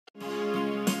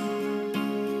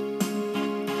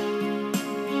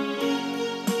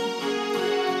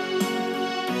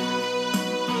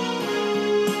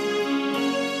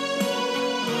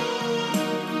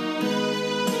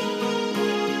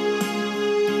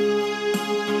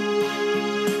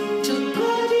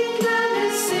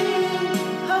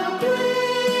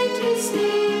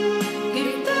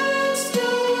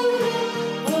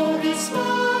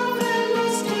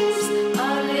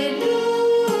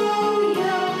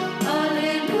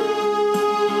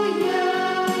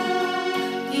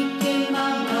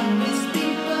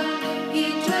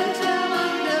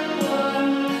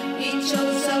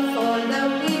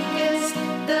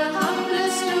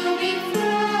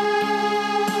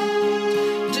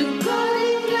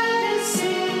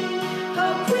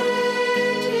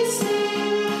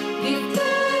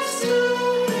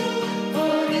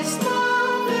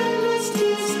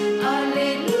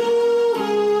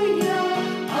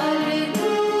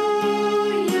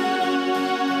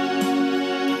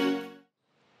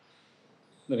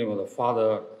name of the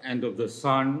Father, and of the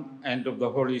Son, and of the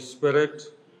Holy Spirit.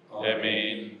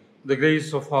 Amen. The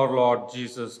grace of our Lord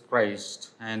Jesus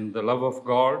Christ, and the love of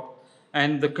God,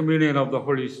 and the communion of the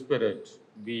Holy Spirit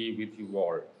be with you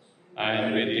all.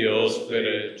 And with your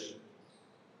spirit.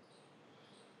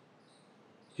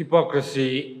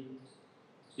 Hypocrisy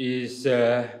is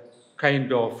a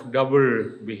kind of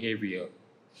double behavior.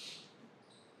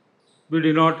 We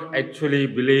do not actually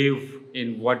believe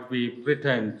in what we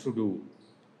pretend to do.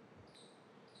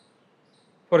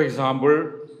 For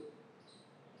example,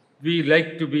 we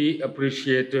like to be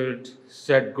appreciated,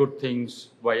 said good things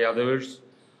by others,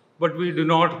 but we do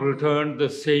not return the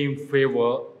same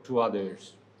favor to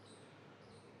others.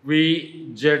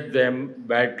 We judge them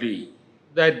badly.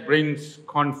 That brings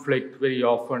conflict very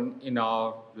often in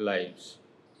our lives.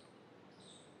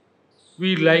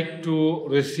 We like to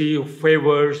receive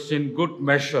favors in good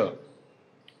measure,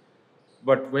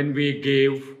 but when we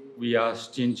give, we are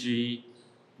stingy.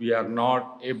 We are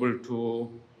not able to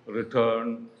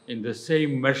return in the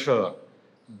same measure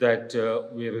that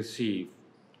we receive.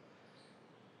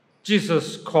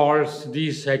 Jesus calls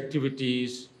these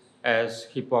activities as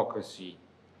hypocrisy.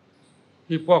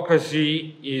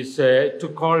 Hypocrisy is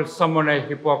to call someone a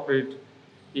hypocrite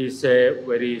is a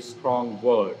very strong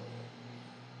word,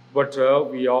 but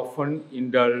we often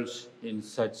indulge in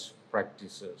such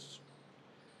practices.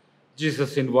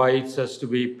 Jesus invites us to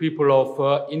be people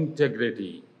of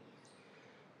integrity.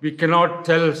 We cannot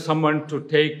tell someone to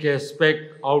take a speck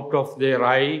out of their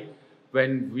eye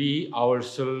when we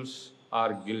ourselves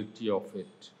are guilty of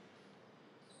it.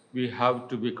 We have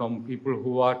to become people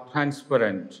who are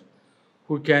transparent,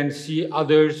 who can see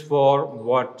others for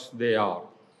what they are.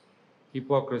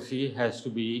 Hypocrisy has to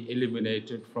be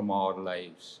eliminated from our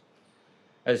lives.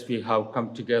 As we have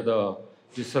come together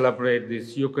to celebrate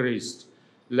this Eucharist,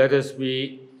 let us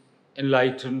be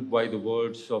enlightened by the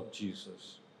words of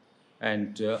Jesus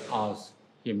and ask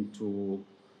him to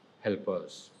help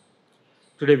us.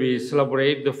 Today we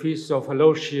celebrate the feast of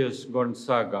Aloysius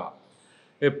Gonzaga,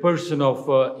 a person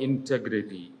of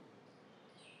integrity.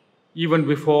 Even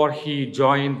before he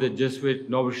joined the Jesuit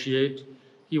novitiate,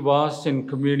 he was in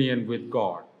communion with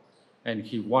God, and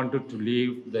he wanted to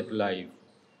live that life.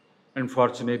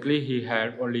 Unfortunately, he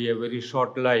had only a very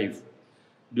short life.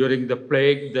 During the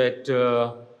plague that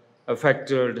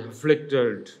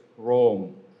afflicted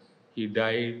Rome, he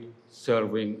died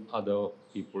serving other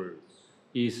people.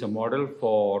 He is a model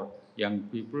for young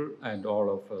people and all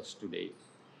of us today.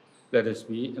 Let us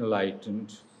be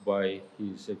enlightened by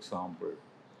his example.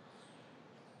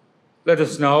 Let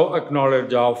us now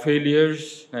acknowledge our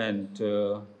failures and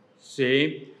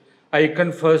say, I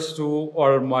confess to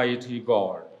Almighty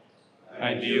God.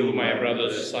 And you, my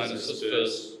brothers and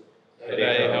sisters, that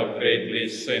I have greatly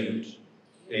sinned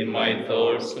in my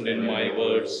thoughts and in my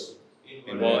words,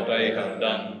 in what I have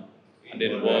done and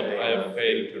in what I have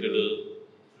failed to do,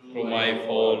 through my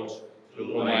fault,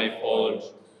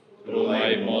 through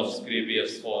my most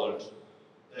grievous fault.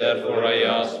 Therefore I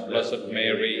ask Blessed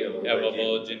Mary, ever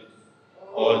Virgin,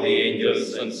 all the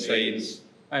angels and saints,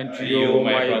 And to you,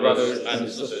 my brothers and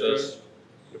sisters,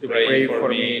 to pray for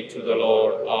me to the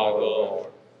Lord our God.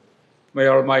 May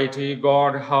Almighty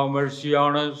God have mercy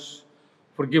on us,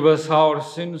 forgive us our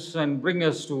sins, and bring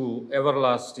us to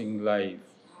everlasting life.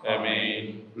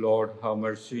 Amen. Lord, have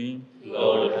mercy.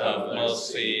 Lord, have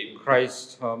mercy.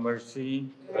 Christ, have mercy.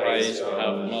 Christ,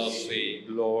 have mercy.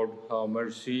 Lord, have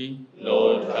mercy.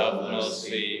 Lord, have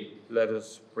mercy. Let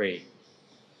us pray.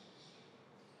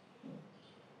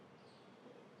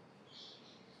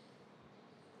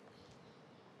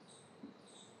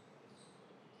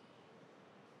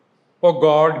 O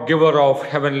God, giver of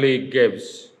heavenly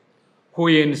gifts, who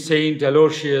in Saint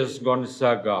Aloysius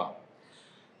Gonzaga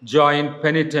joined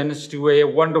penitence to a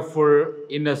wonderful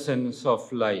innocence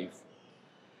of life,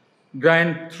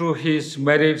 grant through his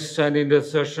merits and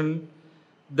intercession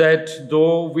that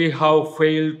though we have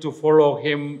failed to follow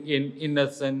him in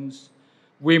innocence,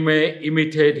 we may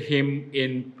imitate him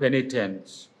in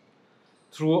penitence.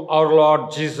 Through our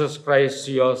Lord Jesus Christ,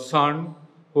 your Son,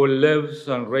 who lives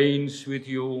and reigns with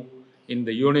you in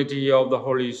the unity of the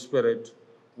Holy Spirit,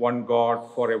 one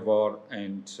God forever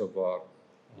and ever.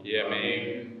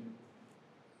 Amen.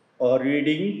 A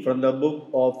reading from the book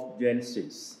of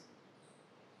Genesis.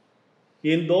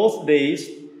 In those days,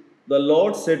 the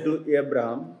Lord said to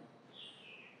Abraham,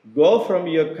 "Go from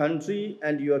your country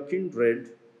and your kindred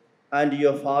and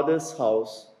your father's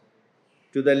house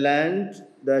to the land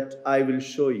that I will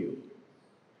show you.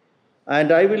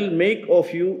 And I will make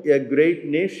of you a great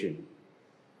nation.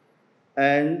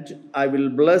 And I will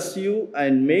bless you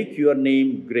and make your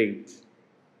name great.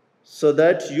 so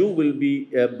that you will be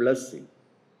a blessing.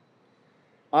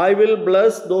 I will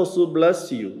bless those who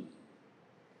bless you,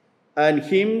 and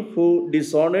him who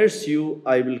dishonors you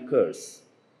I will curse.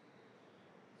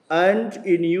 And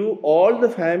in you all the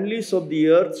families of the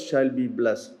earth shall be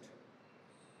blessed.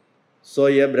 So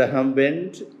Abraham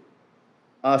went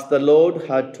as the Lord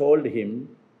had told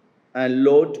him, and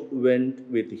Lot went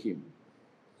with him.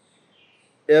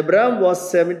 Abraham was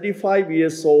 75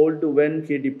 years old when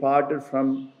he departed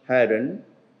from Haran,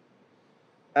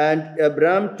 and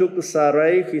Abraham took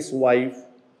Sarai his wife,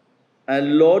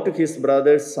 and Lot his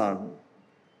brother's son,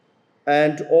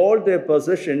 and all their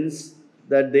possessions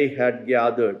that they had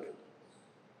gathered,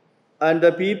 and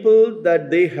the people that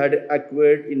they had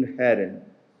acquired in Haran.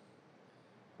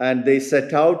 And they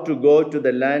set out to go to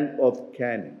the land of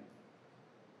Canaan.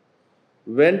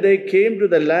 When they came to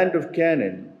the land of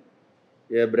Canaan,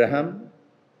 Abraham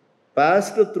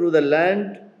passed through the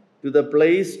land to the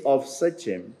place of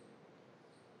Shechem,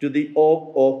 to the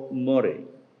oak of Moreh.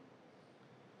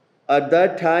 At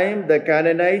that time, the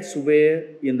Canaanites were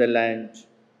in the land.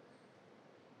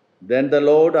 Then the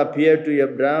Lord appeared to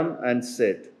Abraham and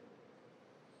said,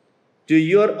 "To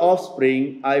your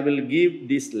offspring I will give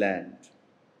this land."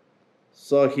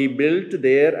 So he built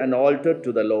there an altar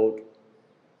to the Lord,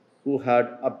 who had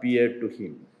appeared to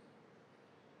him.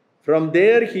 From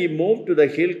there he moved to the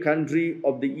hill country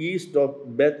of the east of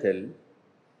Bethel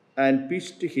and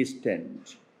pitched his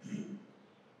tent,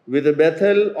 with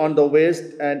Bethel on the west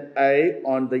and Ai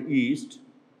on the east.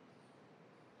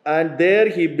 And there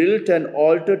he built an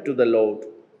altar to the Lord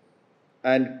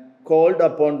and called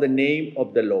upon the name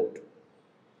of the Lord.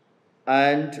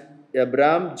 And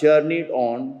Abraham journeyed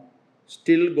on,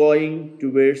 still going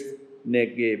towards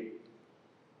Negev.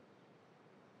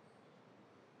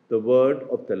 The word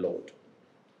of the Lord.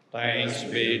 Thanks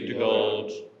be to God.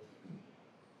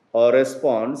 Our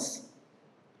response: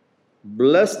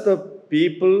 bless the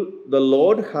people the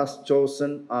Lord has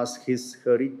chosen as his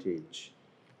heritage.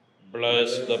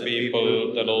 Bless the people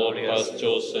the Lord has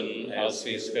chosen as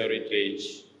his heritage.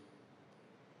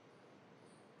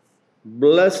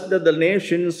 Blessed are the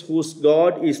nations whose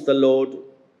God is the Lord,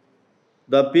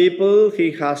 the people he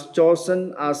has chosen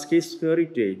as his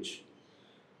heritage.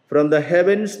 From the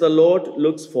heavens the Lord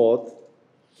looks forth,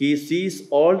 he sees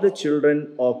all the children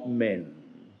of men.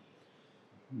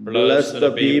 Bless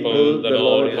the people the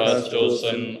Lord has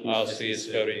chosen as his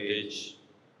heritage.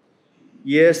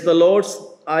 Yes, the Lord's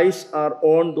eyes are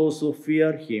on those who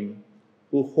fear him,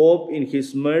 who hope in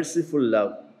his merciful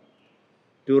love,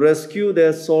 to rescue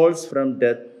their souls from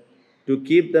death, to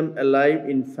keep them alive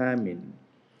in famine.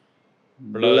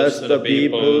 Bless the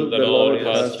people the Lord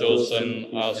has chosen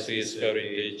as his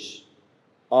heritage.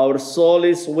 Our soul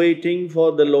is waiting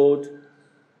for the Lord.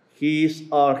 He is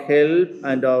our help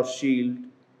and our shield.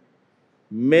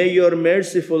 May your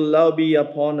merciful love be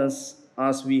upon us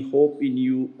as we hope in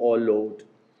you, O Lord.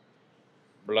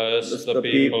 Bless the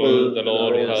people the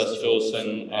Lord has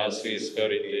chosen as his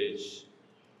heritage.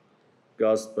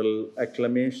 Gospel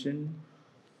acclamation.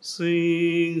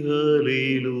 Sing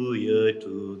hallelujah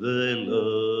to the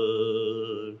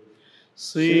Lord.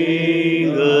 Sing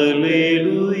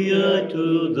hallelujah to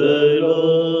the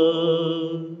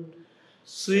Lord.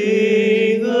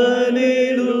 Sing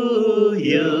hallelujah.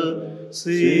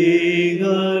 Sing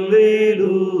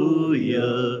hallelujah.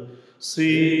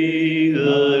 Sing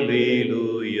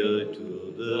hallelujah to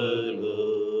the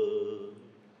Lord.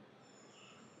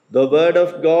 The word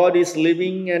of God is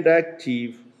living and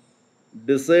active,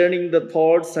 discerning the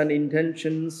thoughts and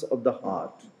intentions of the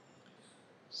heart.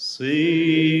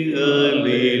 Sing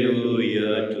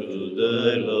hallelujah to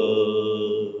the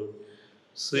Lord.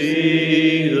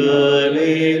 Sing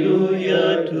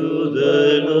hallelujah to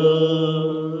the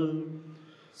Lord.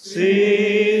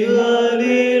 Sing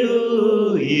hallelujah.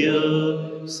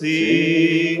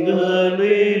 Sing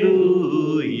hallelujah.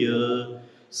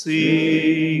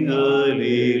 Sing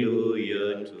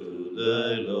hallelujah to the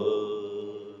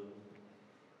Lord.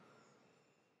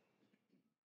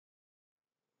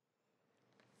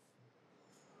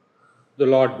 The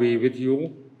Lord be with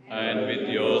you. And with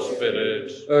your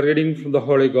spirit. A reading from the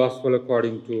Holy Gospel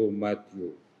according to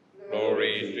Matthew.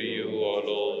 Glory to you, O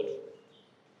Lord.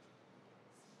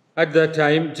 At that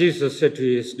time, Jesus said to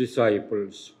his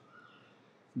disciples,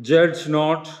 "Judge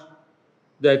not,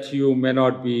 that you may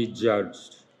not be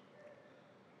judged.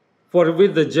 For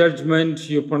with the judgment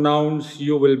you pronounce,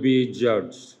 you will be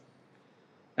judged.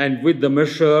 And with the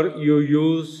measure you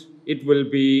use, it will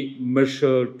be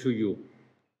measured to you.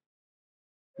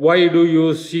 Why do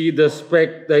you see the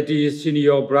speck that is in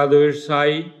your brother's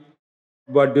eye,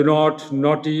 but do not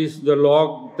notice the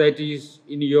log that is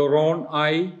in your own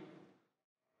eye?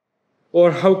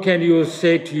 Or how can you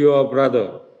say to your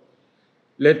brother,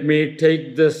 let me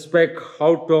take the speck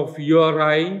out of your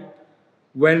eye,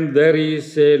 when there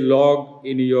is a log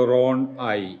in your own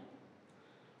eye?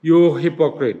 You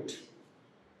hypocrite!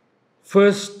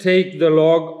 First take the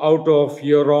log out of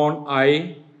your own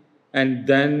eye, and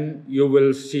then you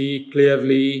will see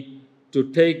clearly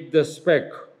to take the speck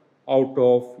out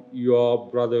of your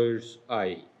brother's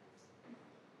eye.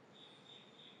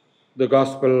 The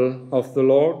Gospel of the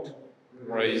Lord.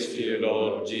 Praise to you,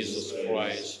 Lord Jesus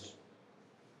Christ.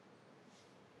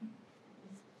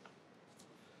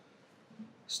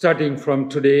 Starting from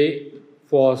today,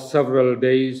 for several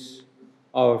days,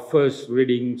 our first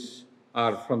readings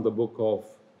are from the book of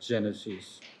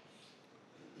Genesis.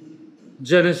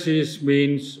 Genesis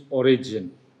means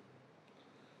origin.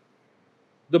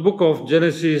 The book of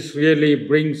Genesis really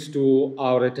brings to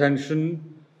our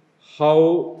attention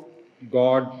how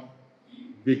God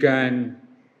began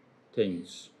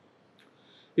things.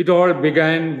 It all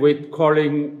began with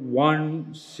calling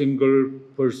one single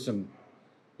person,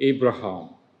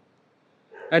 Abraham.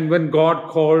 And when God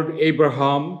called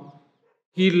Abraham,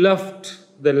 he left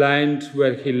the land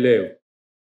where he lived.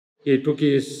 He took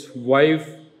his wife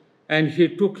and he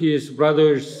took his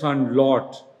brother's son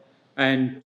Lot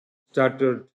and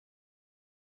started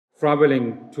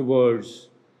traveling towards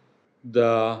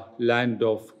the land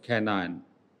of Canaan.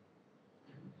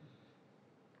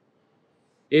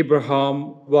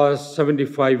 Abraham was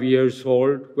 75 years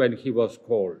old when he was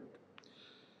called.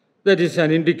 That is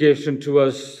an indication to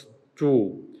us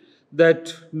too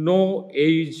that no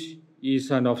age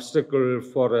is an obstacle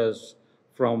for us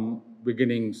from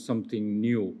beginning something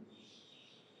new.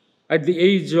 At the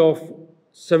age of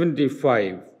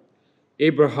 75,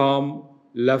 Abraham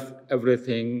left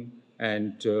everything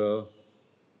and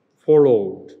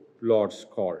followed Lord's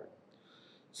call.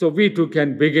 So we too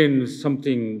can begin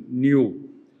something new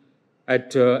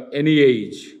at any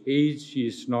age. Age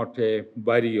is not a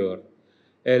barrier,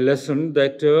 a lesson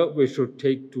that we should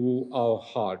take to our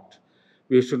heart.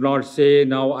 We should not say,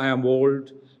 now I am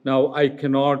old, now I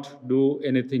cannot do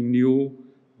anything new,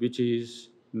 which is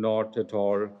not at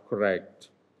all correct.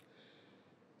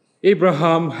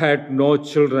 Abraham had no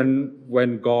children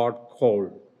when God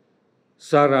called.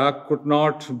 Sarah could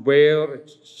not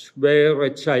bear a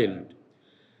child,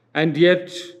 and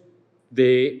yet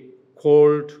they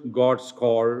called God's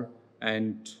call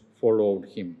and followed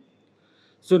him.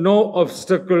 So no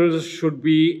obstacles should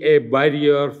be a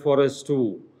barrier for us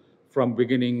too from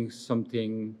beginning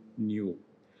something new.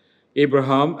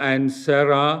 Abraham and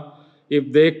Sarah,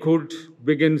 if they could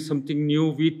begin something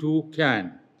new, we too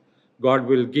can. God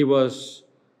will give us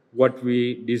what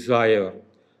we desire.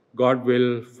 God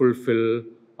will fulfill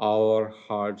our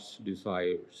heart's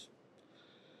desires.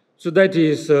 So that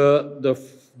is the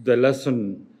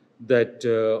lesson that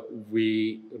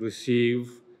we receive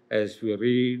as we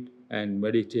read and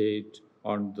meditate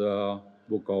on the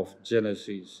book of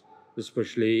Genesis,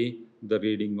 especially the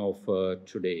reading of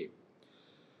today.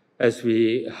 As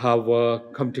we have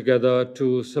come together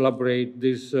to celebrate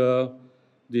this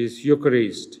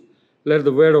Eucharist, let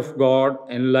the Word of God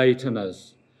enlighten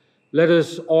us. Let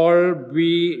us all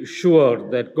be sure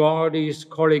that God is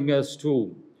calling us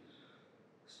to.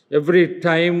 Every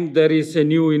time there is a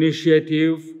new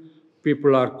initiative,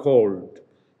 people are called.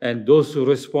 And those who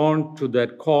respond to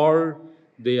that call,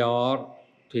 they are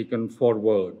taken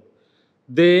forward.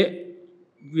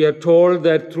 We are told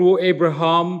that through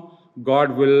Abraham,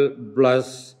 God will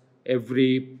bless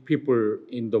every people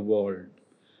in the world.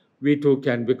 We too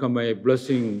can become a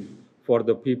blessing for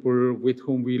the people with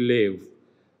whom we live.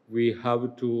 We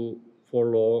have to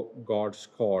follow God's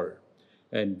call,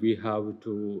 and we have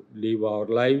to live our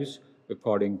lives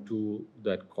according to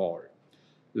that call.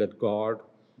 Let God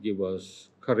give us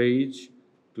courage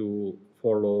to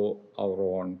follow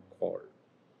our own call.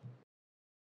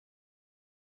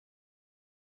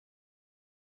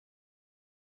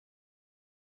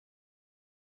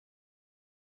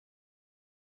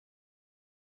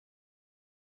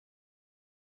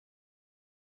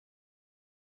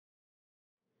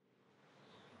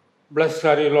 Blessed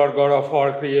are you, Lord God of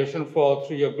all creation, for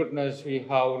through your goodness we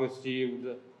have received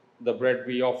the bread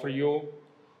we offer you,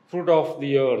 fruit of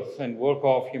the earth and work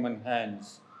of human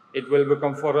hands. It will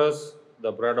become for us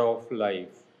the bread of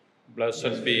life.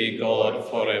 Blessed be God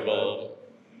forever.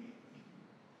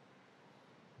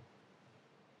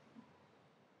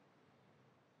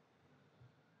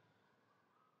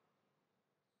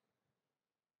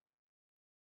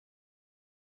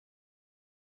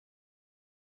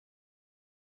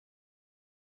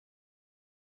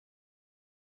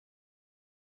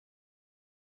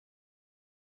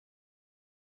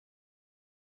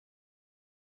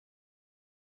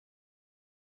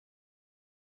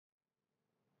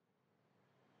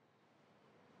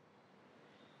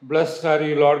 Blessed are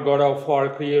you, Lord God of all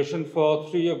creation, for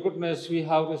through your goodness we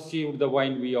have received the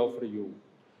wine we offer you.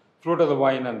 Fruit of the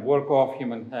vine and work of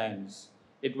human hands,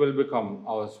 it will become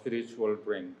our spiritual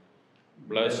drink.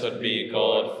 Blessed be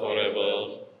God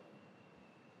forever.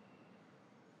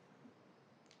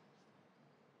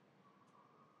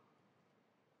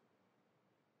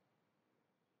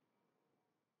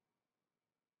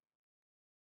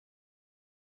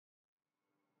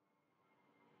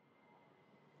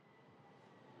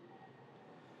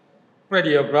 Pray,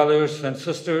 dear brothers and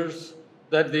sisters,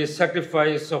 that this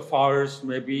sacrifice of ours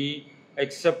may be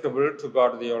acceptable to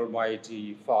God the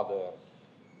Almighty Father.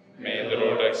 May the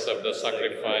Lord accept the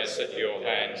sacrifice at your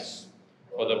hands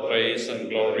for the praise and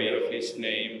glory of his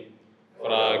name,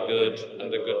 for our good and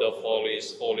the good of all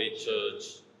his holy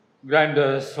church. Grant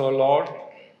us, O Lord,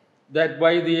 that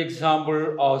by the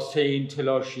example of Saint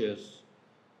Hilarious,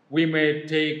 we may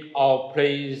take our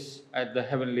place at the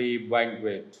heavenly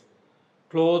banquet,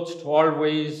 clothed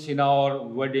always in our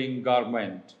wedding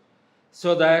garment,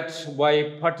 so that by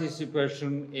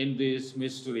participation in this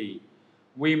mystery,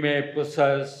 we may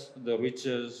possess the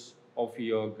riches of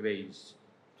your grace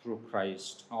through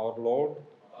Christ our Lord.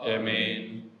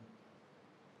 Amen.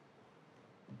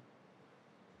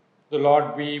 The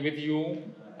Lord be with you.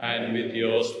 And with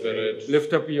your spirit,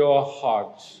 Lift up your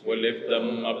hearts. we lift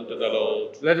them up to the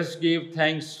Lord. Let us give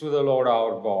thanks to the Lord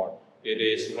our God. It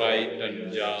is right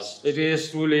and just. It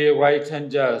is truly right and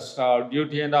just, our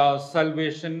duty and our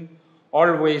salvation,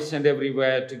 always and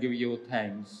everywhere to give you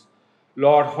thanks.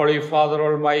 Lord, Holy Father,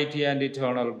 Almighty and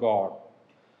Eternal God,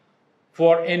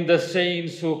 for in the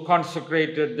saints who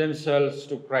consecrated themselves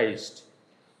to Christ,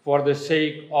 for the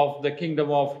sake of the kingdom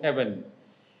of heaven,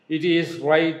 it is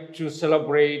right to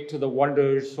celebrate the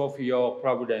wonders of your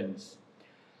providence,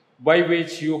 by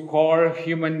which you call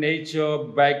human nature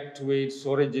back to its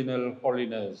original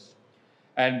holiness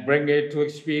and bring it to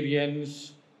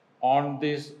experience on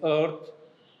this earth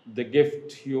the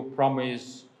gift you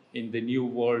promise in the new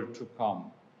world to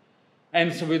come.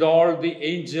 And so with all the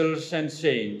angels and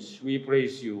saints, we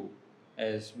praise you,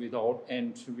 as without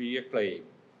end we acclaim.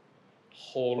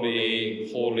 Holy,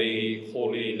 holy,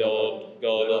 holy Lord,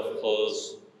 God of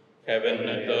hosts, heaven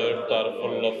and earth are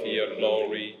full of your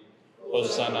glory.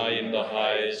 Hosanna in the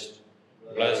highest.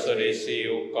 Blessed is he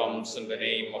who comes in the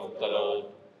name of the Lord.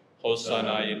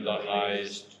 Hosanna in the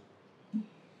highest.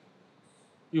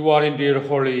 You are indeed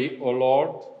holy, O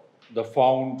Lord, the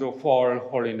fount of all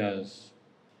holiness.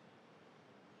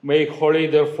 Make holy,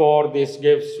 therefore, these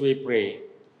gifts, we pray,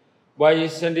 by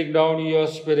sending down your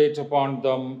Spirit upon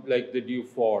them like the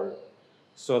dewfall,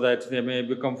 so that they may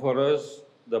become for us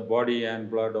the body and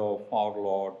blood of our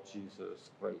Lord Jesus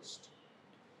Christ.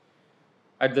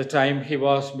 At the time he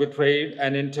was betrayed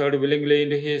and entered willingly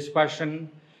into his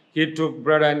passion, he took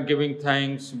bread and giving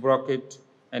thanks, broke it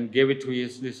and gave it to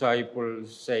his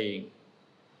disciples, saying,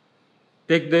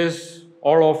 "Take this,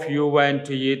 all of you, and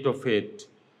to eat of it,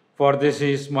 for this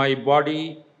is my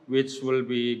body, which will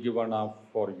be given up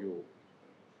for you."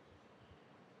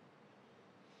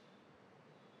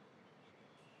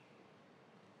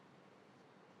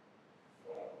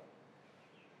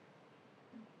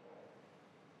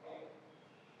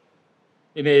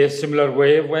 In a similar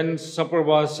way, when supper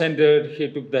was ended, he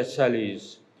took the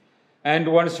chalice, and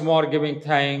once more giving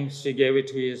thanks, he gave it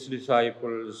to his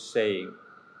disciples, saying,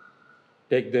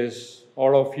 "Take this,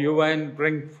 all of you, and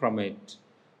drink from it,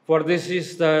 for this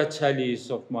is the chalice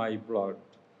of my blood,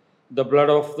 the blood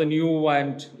of the new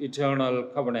and eternal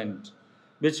covenant,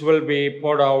 which will be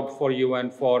poured out for you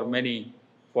and for many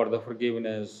for the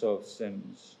forgiveness of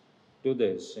sins. Do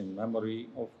this in memory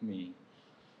of me."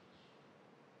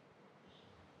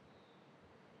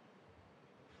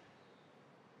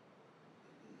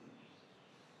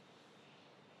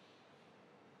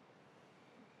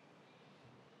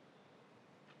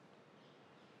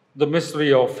 The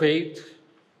mystery of faith.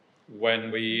 When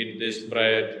we eat this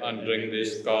bread and drink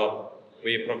this cup,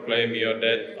 we proclaim your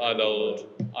death, O Lord,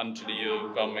 until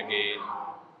you come again.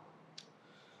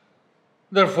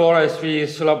 Therefore, as we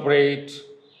celebrate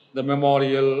the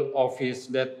memorial of his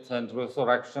death and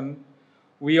resurrection,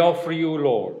 we offer you,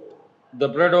 Lord, the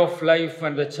bread of life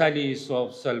and the chalice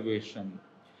of salvation,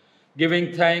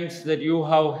 giving thanks that you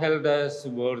have held us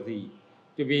worthy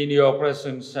to be in your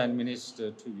presence and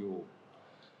minister to you.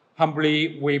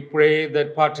 Humbly, we pray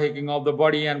that partaking of the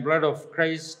body and blood of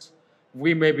Christ,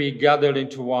 we may be gathered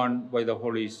into one by the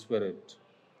Holy Spirit.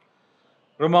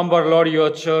 Remember, Lord,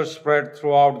 your church spread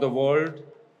throughout the world,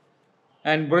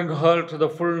 and bring her to the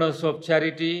fullness of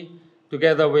charity,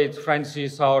 together with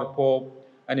Francis, our Pope,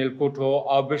 and Il Couto,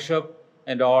 our Bishop,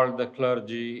 and all the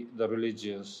clergy, the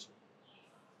religious.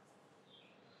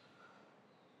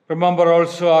 Remember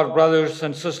also our brothers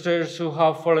and sisters who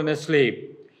have fallen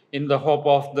asleep in the hope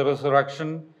of the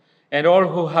resurrection, and all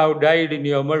who have died in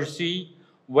your mercy.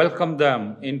 Welcome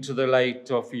them into the light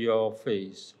of your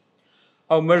face.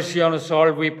 Have mercy on us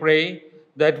all, we pray,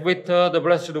 that with her, the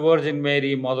Blessed Virgin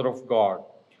Mary, Mother of God,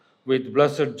 with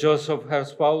blessed Joseph, her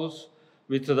spouse,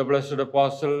 with the blessed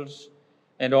apostles,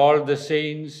 and all the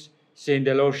saints, Saint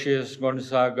Aloysius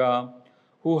Gonzaga,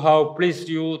 who have pleased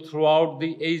you throughout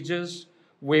the ages,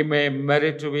 we may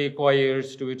merit to be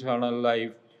co-heirs to eternal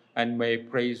life, and may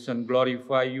praise and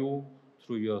glorify you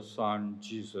through your Son,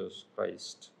 Jesus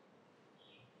Christ.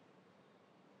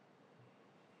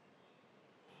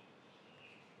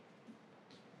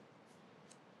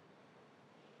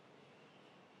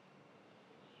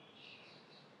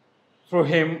 Through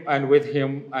him, and with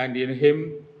him, and in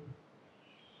him,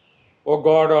 O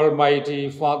God, Almighty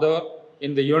Father,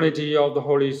 in the unity of the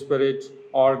Holy Spirit,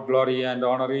 all glory and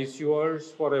honor is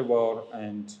yours forever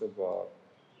and ever.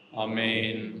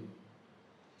 Amen.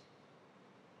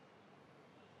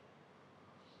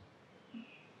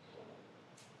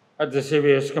 At the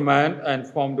Saviour's command and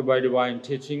formed by divine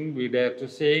teaching, we dare to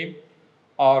say,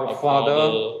 Our Father,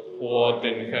 who art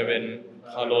in heaven,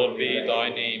 hallowed be thy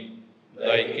name.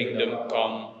 Thy kingdom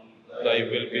come, thy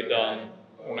will be done,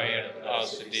 on earth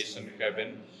as it is in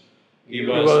heaven. Give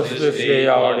give us this day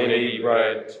our daily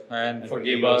bread, and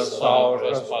forgive us our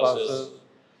trespasses,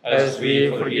 as we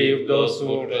forgive those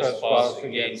who trespass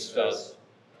against us.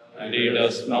 And lead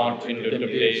us not into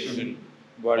temptation,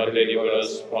 but deliver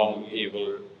us from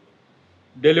evil.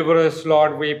 Deliver us,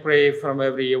 Lord, we pray, from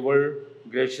every evil.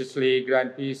 Graciously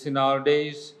grant peace in our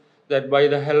days, that by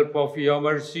the help of your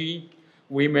mercy,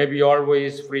 we may be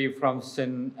always free from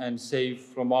sin and safe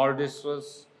from all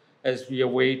distress, as we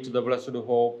await the blessed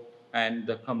hope and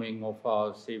the coming of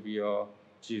our Savior,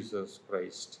 Jesus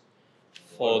Christ.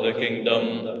 For the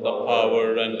kingdom, the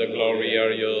power, and the glory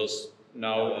are yours,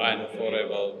 now and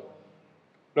forever.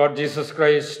 Lord Jesus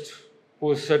Christ,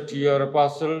 who said to your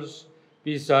apostles,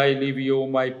 Peace I leave you,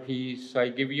 my peace I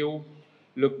give you,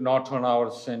 look not on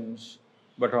our sins,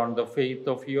 but on the faith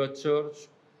of your church,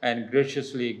 and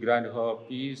graciously grant her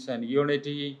peace and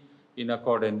unity in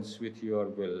accordance with your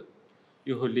will.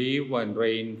 You who live and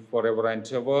reign forever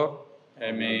and ever.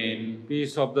 Amen.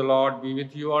 Peace of the Lord be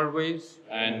with you always.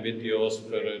 And with your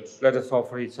spirit. Let us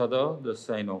offer each other the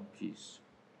sign of peace.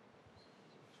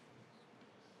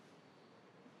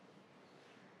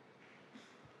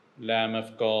 Lamb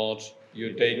of God,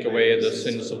 you take away the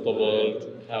sins of the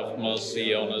world, have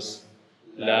mercy on us.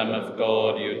 Lamb of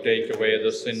God, you take away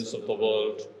the sins of the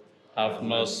world, have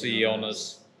mercy on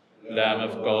us. Lamb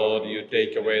of God, you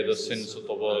take away the sins of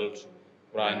the world,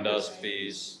 grant us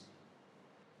peace.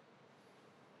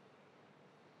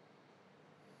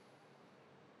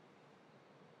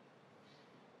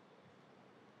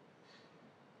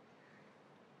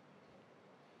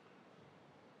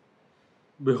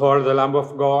 Behold the Lamb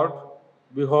of God.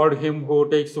 Behold him who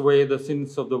takes away the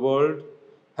sins of the world.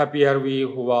 Happy are we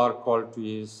who are called to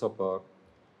his supper.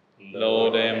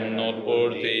 Lord, I am not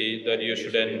worthy that you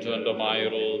should enter under my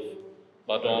roof,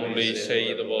 but only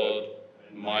say the word,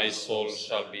 and my soul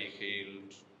shall be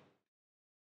healed.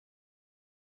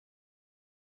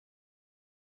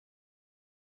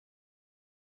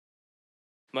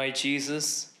 My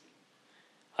Jesus,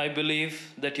 I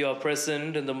believe that you are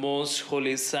present in the most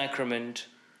holy sacrament.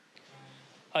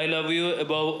 I love you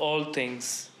above all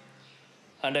things,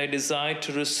 and I desire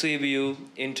to receive you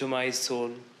into my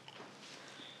soul.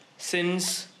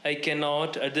 Since I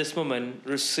cannot at this moment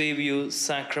receive you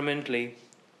sacramentally,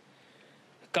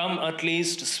 come at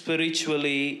least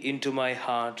spiritually into my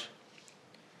heart.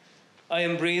 I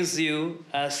embrace you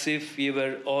as if you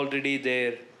were already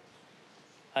there,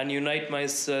 and unite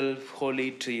myself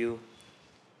wholly to you.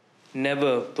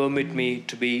 Never permit me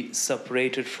to be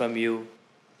separated from you.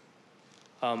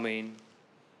 Amen.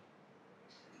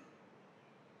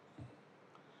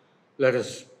 Let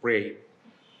us pray.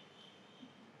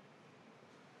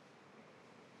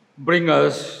 Bring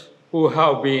us who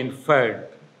have been fed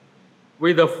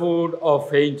with the food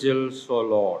of angels, O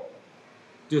Lord,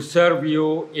 to serve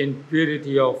you in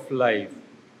purity of life.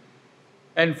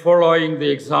 And following the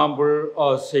example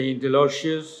of Saint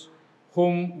Aloysius,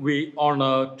 whom we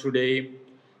honor today,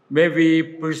 may we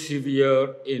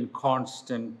persevere in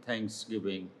constant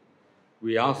thanksgiving.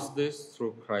 We ask this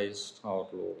through Christ our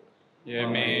Lord.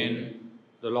 Amen.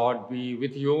 The Lord be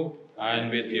with you.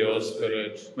 And with your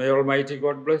spirit. May Almighty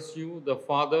God bless you, the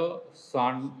Father,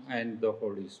 Son, and the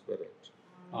Holy Spirit.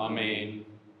 Amen.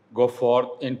 Go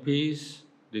forth in peace.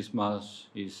 This Mass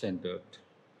is ended.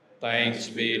 Thanks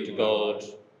be to God.